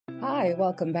Hi,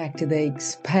 welcome back to the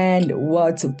Expand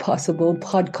What's Possible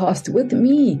podcast with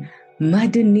me,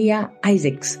 Madania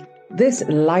Isaacs. This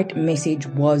light message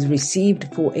was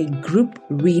received for a group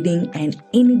reading and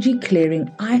energy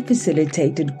clearing I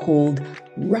facilitated called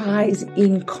Rise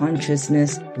in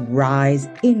Consciousness, Rise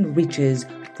in Riches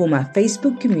for my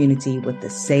Facebook community with the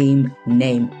same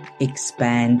name,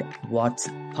 Expand What's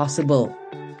Possible.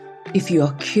 If you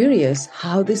are curious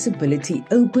how this ability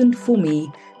opened for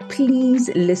me, please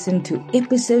listen to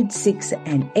episode 6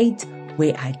 and 8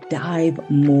 where I dive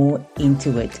more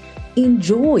into it.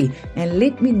 Enjoy and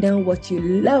let me know what you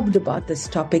loved about this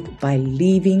topic by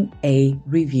leaving a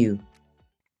review.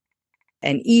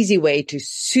 An easy way to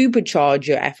supercharge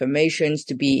your affirmations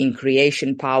to be in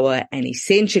creation power, and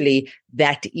essentially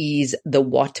that is the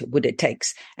what would it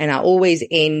takes. And I always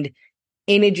end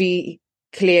energy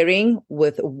clearing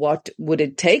with what would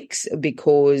it takes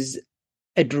because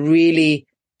it really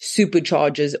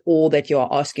supercharges all that you are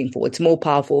asking for. It's more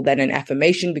powerful than an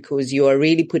affirmation because you are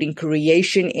really putting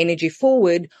creation energy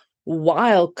forward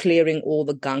while clearing all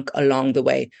the gunk along the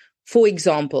way. For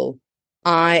example,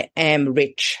 I am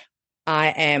rich. I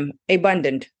am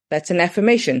abundant. That's an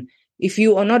affirmation. If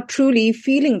you are not truly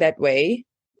feeling that way,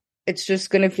 it's just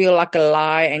going to feel like a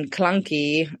lie and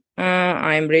clunky.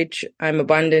 I'm rich, I'm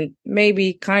abundant,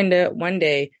 maybe kind of one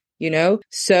day,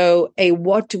 So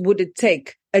what would it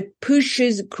take? It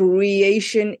pushes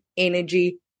creation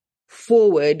energy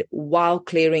forward while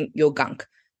clearing your gunk.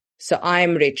 So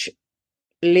I'm rich.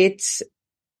 Let's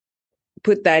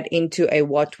put that into a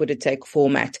what would it take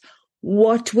format.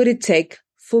 What would it take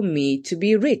for me to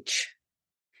be rich?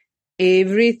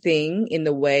 Everything in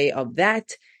the way of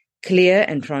that. Clear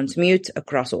and transmute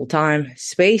across all time,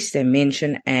 space,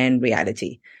 dimension, and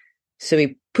reality. So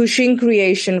we're pushing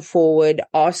creation forward,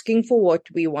 asking for what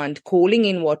we want, calling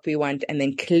in what we want, and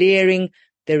then clearing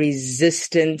the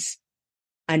resistance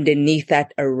underneath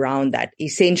that, around that.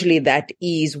 Essentially, that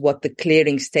is what the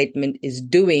clearing statement is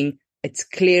doing. It's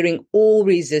clearing all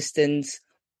resistance,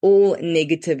 all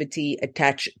negativity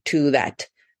attached to that.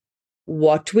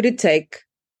 What would it take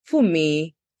for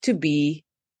me to be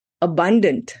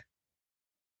abundant?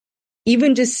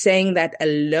 Even just saying that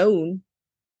alone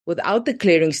without the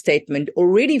clearing statement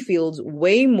already feels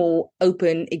way more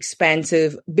open,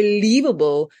 expansive,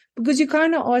 believable, because you're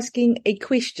kind of asking a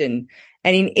question.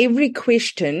 And in every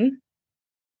question,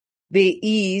 there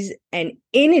is an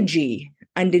energy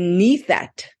underneath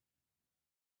that,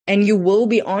 and you will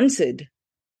be answered.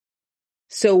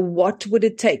 So what would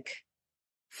it take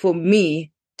for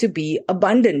me to be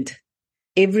abundant?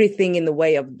 Everything in the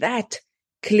way of that.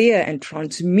 Clear and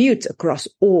transmute across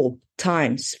all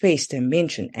time, space,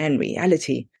 dimension, and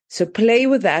reality. So play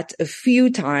with that a few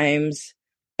times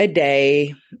a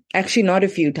day. Actually, not a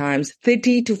few times,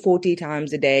 30 to 40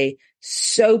 times a day.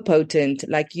 So potent,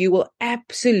 like you will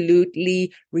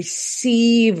absolutely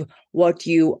receive what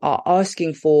you are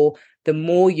asking for the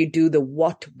more you do the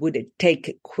what would it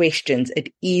take questions.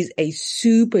 It is a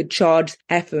supercharged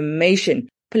affirmation.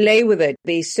 Play with it.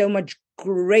 There's so much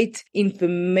great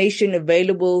information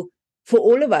available for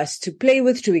all of us to play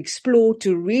with, to explore,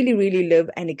 to really, really live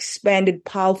an expanded,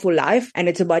 powerful life. And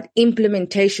it's about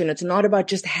implementation. It's not about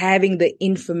just having the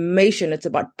information. It's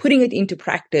about putting it into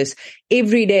practice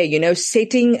every day,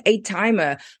 setting a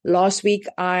timer. Last week,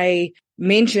 I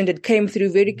mentioned it came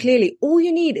through very clearly. All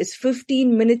you need is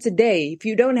 15 minutes a day. If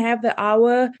you don't have the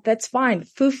hour, that's fine.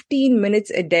 15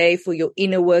 minutes a day for your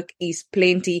inner work is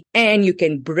plenty, and you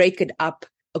can break it up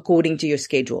according to your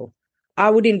schedule. I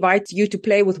would invite you to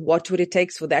play with what would it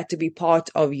take for that to be part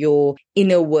of your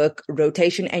inner work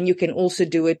rotation. And you can also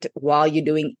do it while you're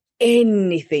doing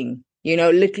anything,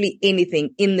 literally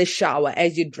anything, in the shower,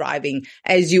 as you're driving,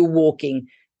 as you're walking.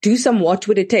 Do some what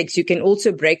would it take. You can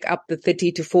also break up the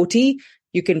 30 to 40.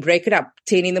 You can break it up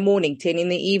 10 in the morning, 10 in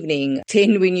the evening,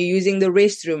 10 when you're using the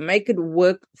restroom. Make it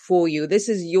work for you. This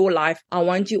is your life. I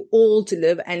want you all to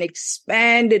live an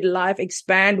expanded life,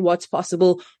 expand what's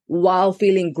possible while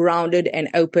feeling grounded and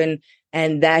open.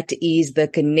 And that is the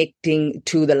connecting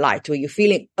to the light, where you're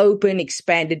feeling open,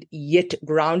 expanded, yet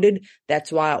grounded.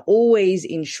 That's why I always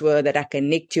ensure that I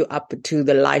connect you up to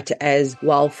the light as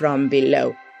well from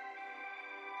below.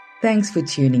 Thanks for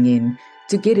tuning in.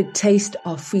 To get a taste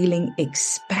of feeling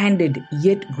expanded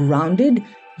yet grounded,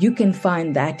 you can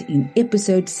find that in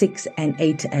episode 6 and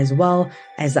 8 as well,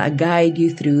 as I guide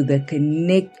you through the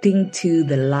connecting to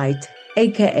the light,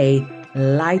 aka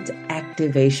light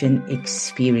activation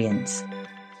experience.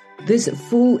 This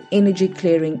full energy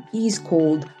clearing is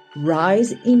called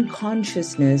Rise in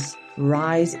Consciousness,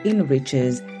 Rise in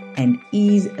Riches, and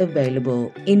is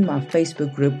available in my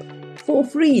Facebook group for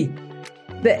free.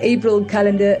 The April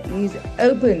calendar is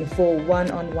open for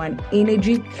one-on-one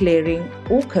energy clearing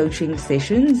or coaching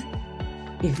sessions.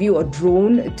 If you are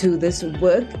drawn to this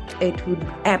work, it would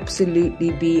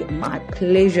absolutely be my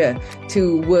pleasure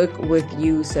to work with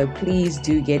you. So please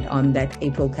do get on that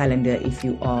April calendar if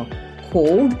you are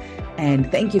called.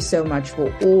 And thank you so much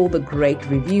for all the great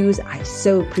reviews. I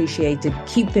so appreciate it.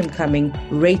 Keep them coming,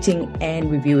 rating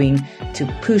and reviewing to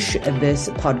push this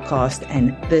podcast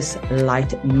and this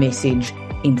light message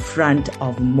in front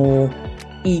of more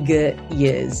eager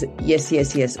ears.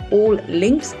 Yes. All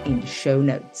links in show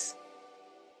notes.